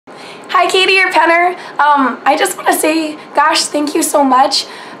Hi, Katie or Penner. I just want to say, gosh, thank you so much.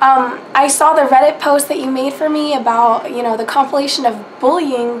 I saw the Reddit post that you made for me about, the compilation of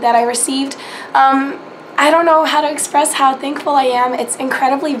bullying that I received. I don't know how to express how thankful I am. It's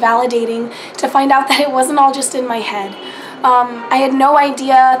incredibly validating to find out that it wasn't all just in my head. I had no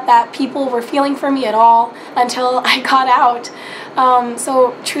idea that people were feeling for me at all until I got out.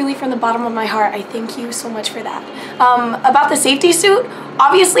 So truly from the bottom of my heart, I thank you so much for that. About the safety suit,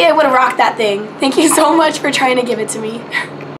 obviously I would have rocked that thing. Thank you so much for trying to give it to me.